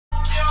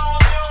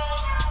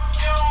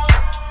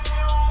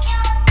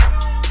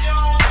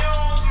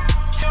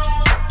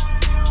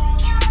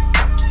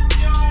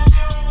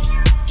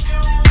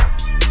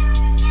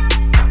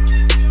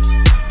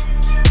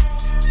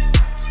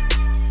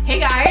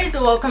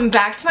welcome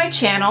back to my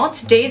channel.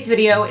 Today's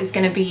video is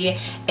going to be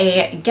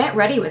a get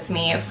ready with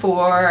me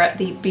for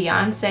the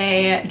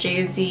Beyoncé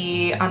Jay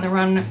Z on the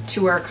Run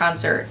tour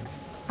concert.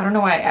 I don't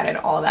know why I added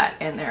all that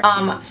in there.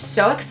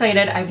 So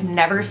excited. I've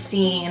never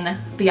seen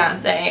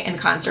Beyoncé in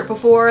concert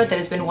before. That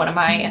has been one of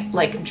my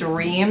like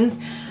dreams.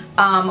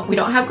 We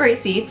don't have great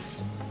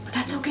seats, but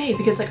that's okay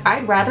because like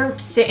I'd rather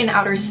sit in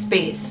outer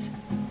space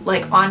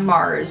like on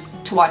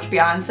Mars to watch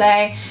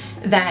Beyoncé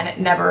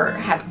than never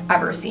have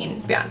ever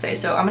seen Beyoncé.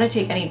 So I'm gonna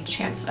take any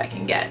chance that I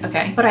can get,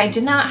 okay? But I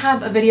did not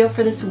have a video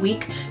for this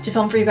week to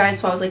film for you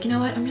guys, so I was like, you know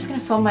what, I'm just gonna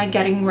film my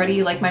getting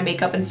ready, like my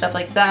makeup and stuff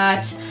like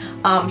that,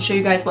 show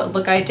you guys what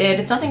look I did.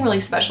 It's nothing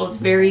really special, it's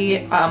very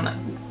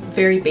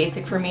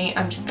basic for me.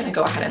 I'm just gonna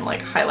go ahead and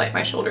like highlight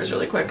my shoulders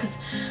really quick because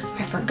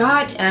I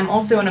forgot, and I'm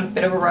also in a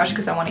bit of a rush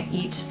because I wanna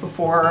eat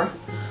before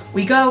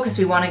we go because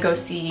we want to go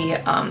see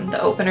the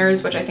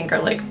openers, which I think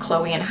are like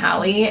Chloe and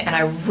Halle, and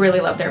I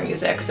really love their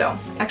music. So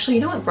actually,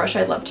 you know what brush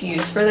I'd love to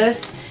use for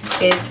this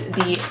is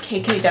the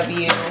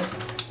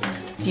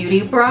KKW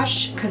Beauty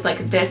brush, because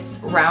like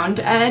this round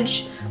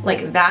edge,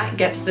 like that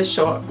gets the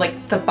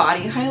like the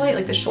body highlight,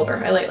 like the shoulder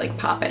highlight, like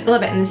poppin'. I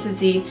love it. And this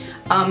is the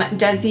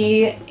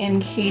Desi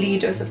and Katie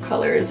Dose of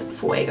Colors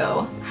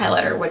Fuego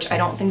highlighter, which I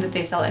don't think that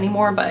they sell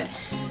anymore, but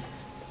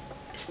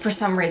for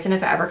some reason,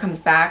 if it ever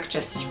comes back,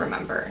 just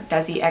remember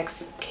Desi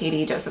X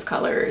Katie Dose of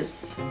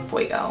Colors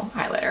Fuego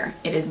highlighter.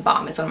 It is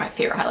bomb. It's one of my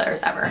favorite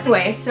highlighters ever.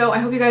 Anyway, so I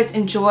hope you guys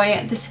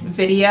enjoy this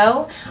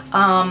video.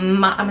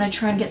 I'm gonna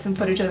try and get some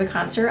footage of the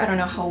concert. I don't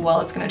know how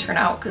well it's gonna turn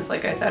out because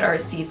like I said, our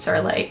seats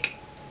are like,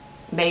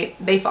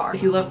 they far.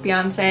 If you love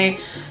Beyoncé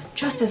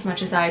just as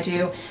much as I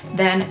do,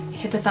 then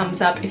hit the thumbs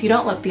up. If you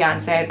don't love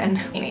Beyoncé, then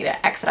you need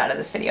to exit out of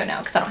this video now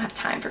because I don't have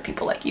time for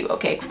people like you,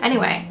 okay?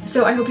 Anyway,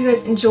 so I hope you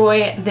guys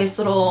enjoy this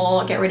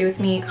little Get Ready With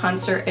Me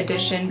concert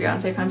edition,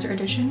 Beyoncé concert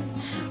edition.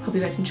 Hope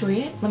you guys enjoy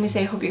it. Let me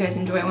say I hope you guys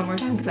enjoy it one more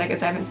time because I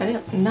guess I haven't said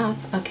it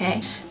enough,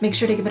 okay? Make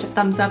sure to give it a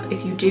thumbs up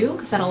if you do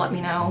because that'll let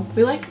me know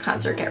we like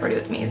concert Get Ready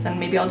With Me's, and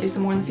maybe I'll do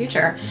some more in the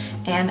future.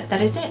 And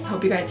that is it.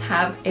 Hope you guys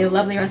have a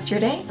lovely rest of your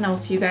day, and I will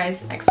see you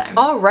guys next time.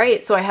 All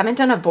right, so I haven't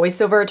done a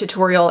voiceover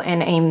tutorial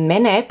in a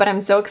minute, but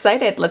I'm so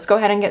excited. Let's go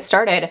ahead and get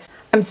started.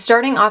 I'm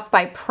starting off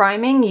by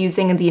priming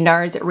using the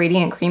NARS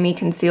Radiant Creamy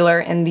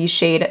Concealer in the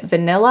shade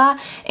Vanilla,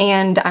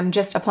 and I'm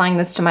just applying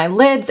this to my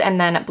lids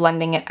and then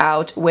blending it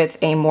out with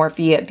a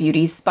Morphe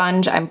Beauty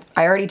sponge. I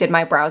already did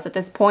my brows at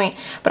this point,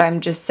 but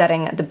I'm just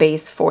setting the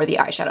base for the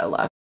eyeshadow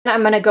look.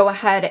 I'm going to go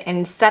ahead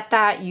and set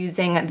that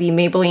using the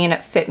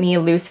Maybelline Fit Me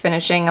Loose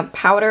Finishing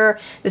Powder.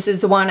 This is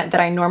the one that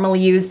I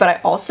normally use, but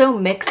I also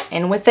mix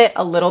in with it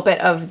a little bit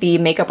of the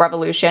Makeup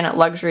Revolution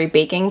Luxury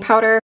Baking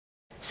Powder.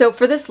 So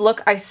for this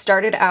look, I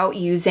started out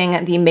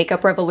using the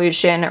Makeup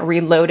Revolution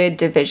Reloaded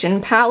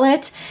Division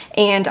palette,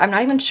 and I'm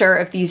not even sure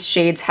if these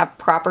shades have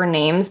proper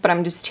names, but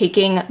I'm just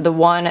taking the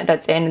one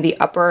that's in the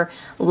upper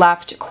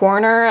left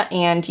corner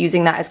and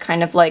using that as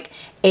kind of like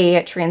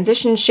a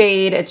transition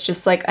shade. It's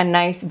just like a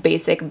nice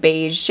basic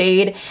beige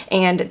shade,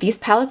 and these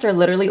palettes are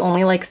literally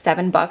only like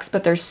 $7,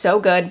 but they're so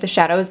good. The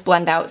shadows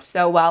blend out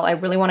so well. I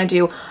really want to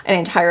do an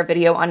entire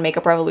video on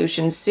Makeup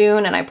Revolution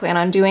soon, and I plan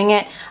on doing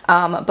it.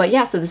 But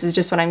yeah, so this is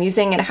just what I'm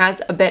using. It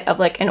has a bit of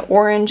like an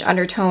orange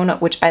undertone,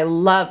 which I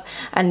love,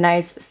 a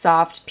nice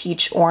soft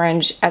peach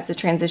orange as the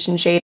transition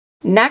shade.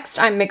 Next,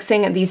 I'm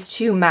mixing these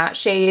two matte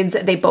shades.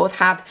 They both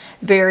have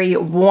very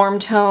warm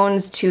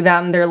tones to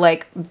them. They're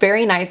like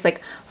very nice,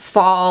 like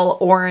fall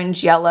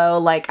orange yellow.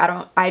 Like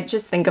I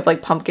just think of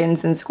like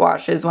pumpkins and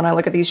squashes when I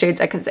look at these shades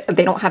because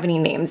they don't have any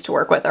names to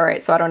work with, all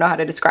right? So I don't know how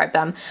to describe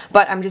them,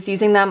 but I'm just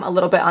using them a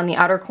little bit on the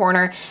outer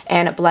corner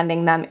and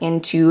blending them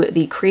into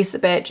the crease a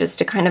bit just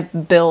to kind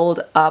of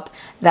build up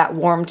that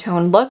warm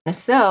tone look.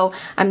 So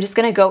I'm just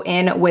gonna go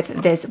in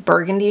with this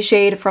burgundy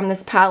shade from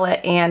this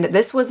palette, and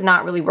this was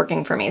not really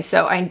working for me.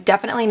 So I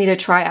definitely need to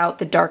try out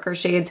the darker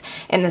shades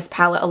in this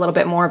palette a little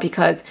bit more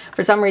because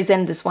for some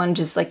reason this one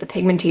just like the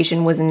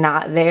pigmentation was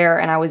not there,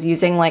 and I was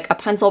using like a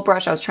pencil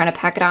brush. I was trying to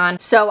pack it on.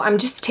 So I'm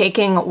just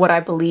taking what I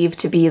believe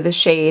to be the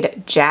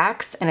shade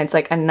Jax, and it's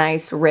like a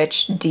nice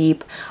rich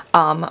deep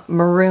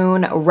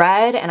maroon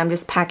red, and I'm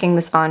just packing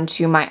this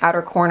onto my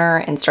outer corner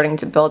and starting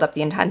to build up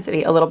the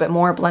intensity a little bit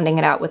more, blending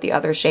it out with the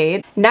other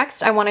shade.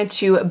 Next, I wanted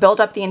to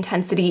build up the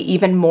intensity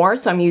even more,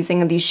 so I'm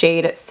using the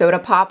shade Soda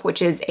Pop,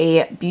 which is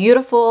a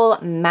beautiful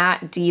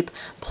matte deep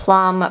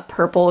plum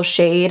purple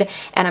shade,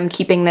 and I'm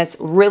keeping this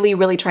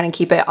really trying to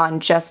keep it on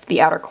just the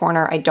outer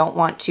corner. I don't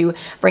want to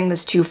bring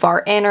this too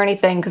far in or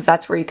anything because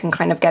that's where you can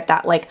kind of get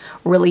that like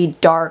really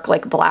dark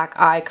like black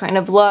eye kind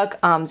of look.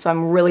 So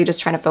I'm really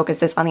just trying to focus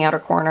this on the outer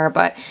corner,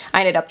 but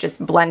I ended up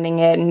just blending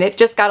it and it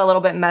just got a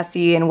little bit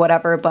messy and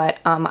whatever, but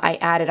I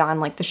added on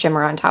like the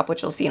shimmer on top,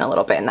 which you'll see in a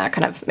little bit, and that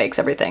kind of makes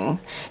everything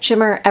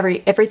shimmer.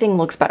 Everything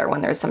looks better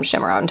when there's some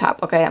shimmer on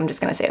top, okay? I'm just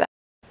gonna say that.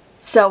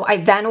 So I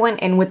then went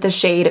in with the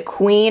shade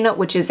Queen,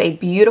 which is a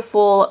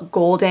beautiful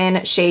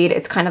golden shade.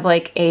 It's kind of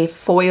like a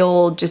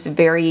foil, just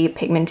very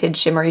pigmented,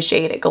 shimmery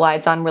shade. It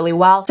glides on really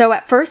well. So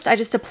at first I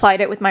just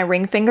applied it with my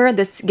ring finger.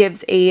 This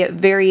gives a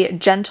very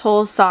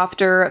gentle,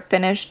 softer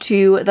finish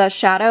to the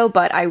shadow,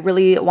 but I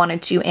really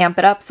wanted to amp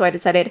it up, so I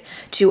decided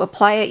to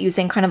apply it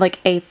using kind of like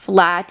a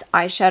flat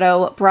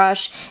eyeshadow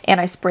brush, and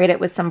I sprayed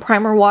it with some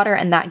primer water,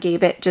 and that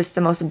gave it just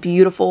the most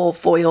beautiful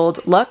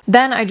foiled look.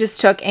 Then I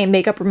just took a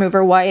makeup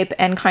remover wipe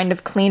and kind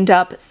of cleaned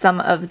up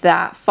some of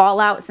that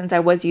fallout since I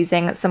was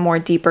using some more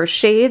deeper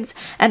shades,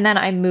 and then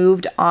I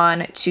moved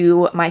on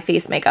to my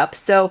face makeup.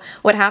 So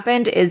what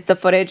happened is the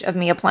footage of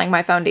me applying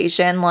my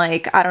foundation,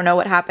 like, I don't know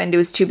what happened, it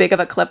was too big of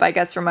a clip, I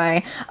guess, for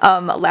my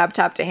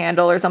laptop to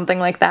handle or something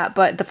like that,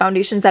 but the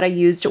foundations that I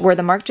used were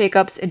the Marc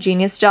Jacobs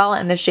Genius Gel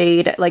in the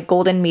shade like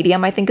Golden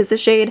Medium, I think is the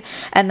shade,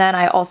 and then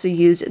I also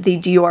used the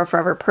Dior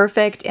Forever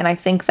Perfect, and I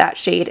think that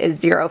shade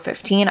is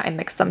 015. I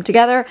mixed them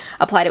together,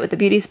 applied it with the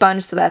beauty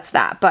sponge, so that's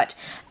that. But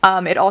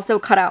it also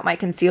cut out my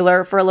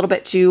concealer for a little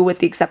bit too, with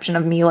the exception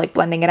of me like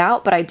blending it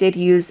out, but I did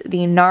use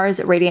the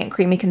NARS Radiant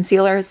Creamy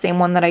Concealer, same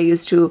one that I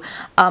used to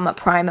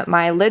prime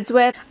my lids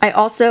with. I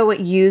also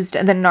used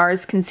the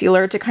NARS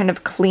concealer to kind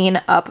of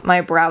clean up my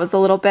brows a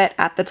little bit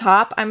at the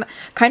top. I'm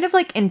kind of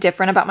like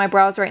indifferent about my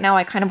brows right now.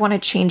 I kind of want to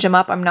change them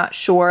up. I'm not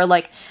sure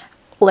like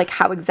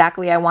how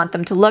exactly I want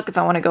them to look, if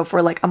I want to go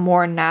for like a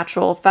more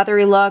natural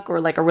feathery look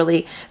or like a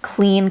really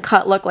clean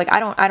cut look. Like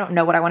I don't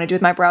know what I want to do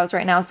with my brows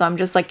right now, so I'm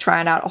just like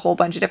trying out a whole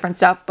bunch of different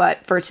stuff.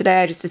 But for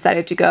today I just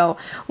decided to go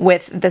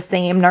with the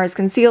same NARS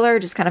concealer,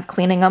 just kind of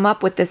cleaning them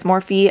up with this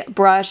Morphe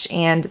brush,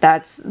 and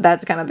that's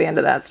kind of the end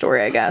of that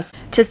story, I guess.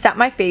 To set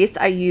my face,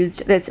 I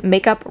used this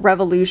Makeup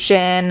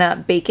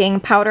Revolution baking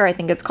powder. I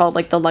think it's called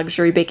like the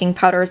luxury baking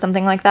powder or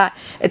something like that.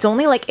 It's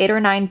only like $8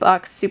 or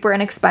 $9, super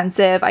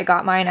inexpensive. I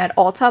got mine at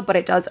Ulta, but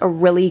it does a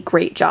really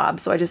great job.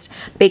 So I just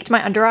baked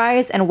my under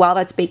eyes, and while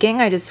that's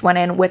baking I just went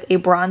in with a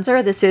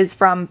bronzer. This is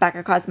from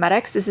Becca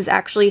Cosmetics. This is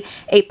actually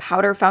a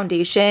powder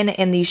foundation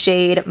in the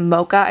shade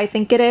Mocha, I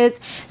think it is.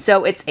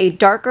 So it's a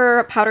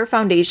darker powder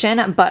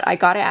foundation, but I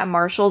got it at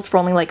Marshall's for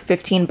only like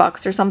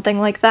 $15 or something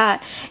like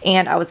that,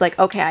 and I was like,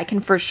 okay, I can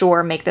for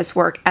sure make this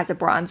work as a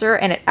bronzer,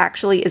 and it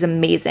actually is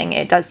amazing.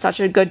 It does such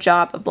a good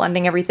job of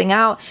blending everything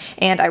out,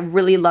 and I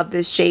really love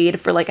this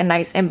shade for like a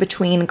nice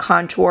in-between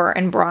contour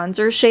and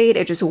bronzer shade.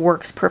 It just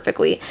works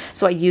perfectly.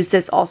 So I use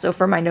this also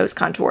for my nose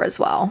contour as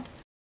well.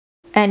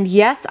 And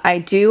yes, I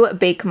do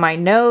bake my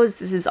nose.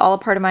 This is all a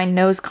part of my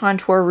nose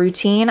contour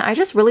routine. I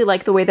just really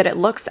like the way that it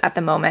looks at the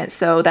moment,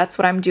 so that's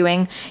what I'm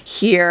doing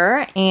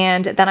here.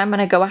 And then I'm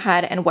gonna go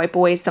ahead and wipe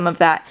away some of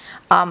that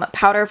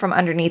powder from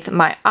underneath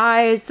my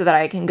eyes so that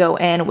I can go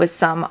in with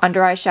some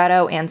under eye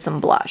shadow and some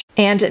blush.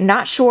 And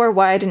not sure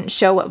why I didn't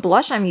show what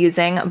blush I'm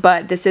using,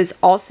 but this is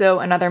also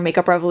another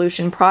Makeup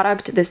Revolution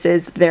product. This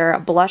is their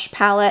blush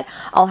palette.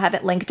 I'll have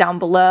it linked down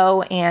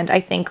below, and I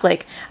think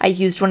like I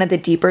used one of the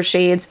deeper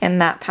shades in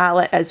that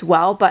palette as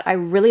well, but I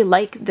really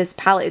like this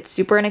palette. It's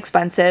super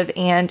inexpensive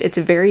and it's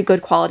very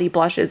good quality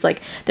blushes.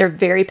 Like they're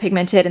very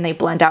pigmented and they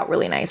blend out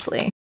really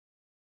nicely.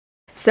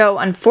 So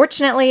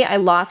unfortunately, I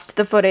lost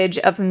the footage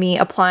of me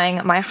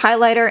applying my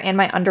highlighter and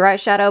my under eye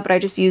shadow, but I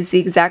just used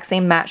the exact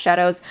same matte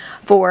shadows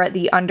for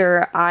the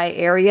under eye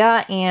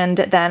area, and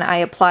then I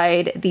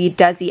applied the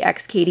Desi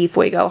X Katy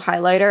Fuego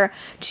highlighter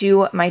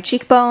to my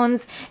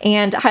cheekbones,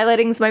 and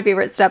highlighting is my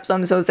favorite step, so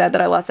I'm so sad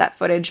that I lost that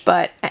footage,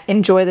 but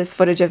enjoy this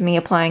footage of me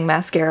applying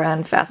mascara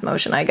in fast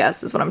motion, I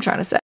guess, is what I'm trying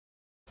to say.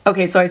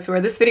 Okay, so I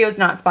swear this video is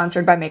not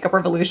sponsored by Makeup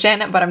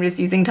Revolution, but I'm just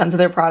using tons of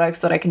their products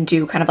so that I can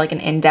do kind of like an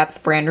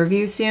in-depth brand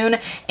review soon.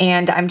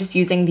 And I'm just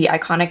using the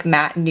iconic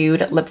matte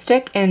nude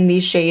lipstick in the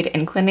shade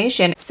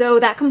Inclination. So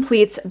that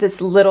completes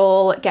this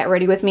little get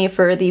ready with me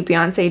for the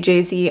Beyoncé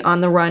Jay Z On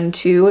the Run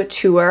 2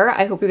 tour.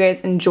 I hope you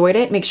guys enjoyed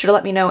it. Make sure to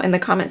let me know in the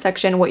comment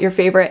section what your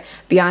favorite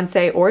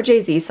Beyoncé or Jay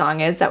Z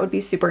song is. That would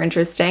be super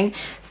interesting.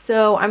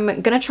 So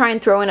I'm gonna try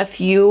and throw in a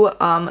few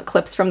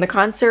clips from the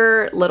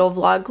concert, little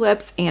vlog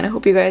clips, and I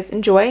hope you guys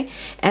enjoy.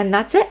 And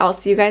that's it. I'll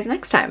see you guys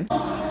next time.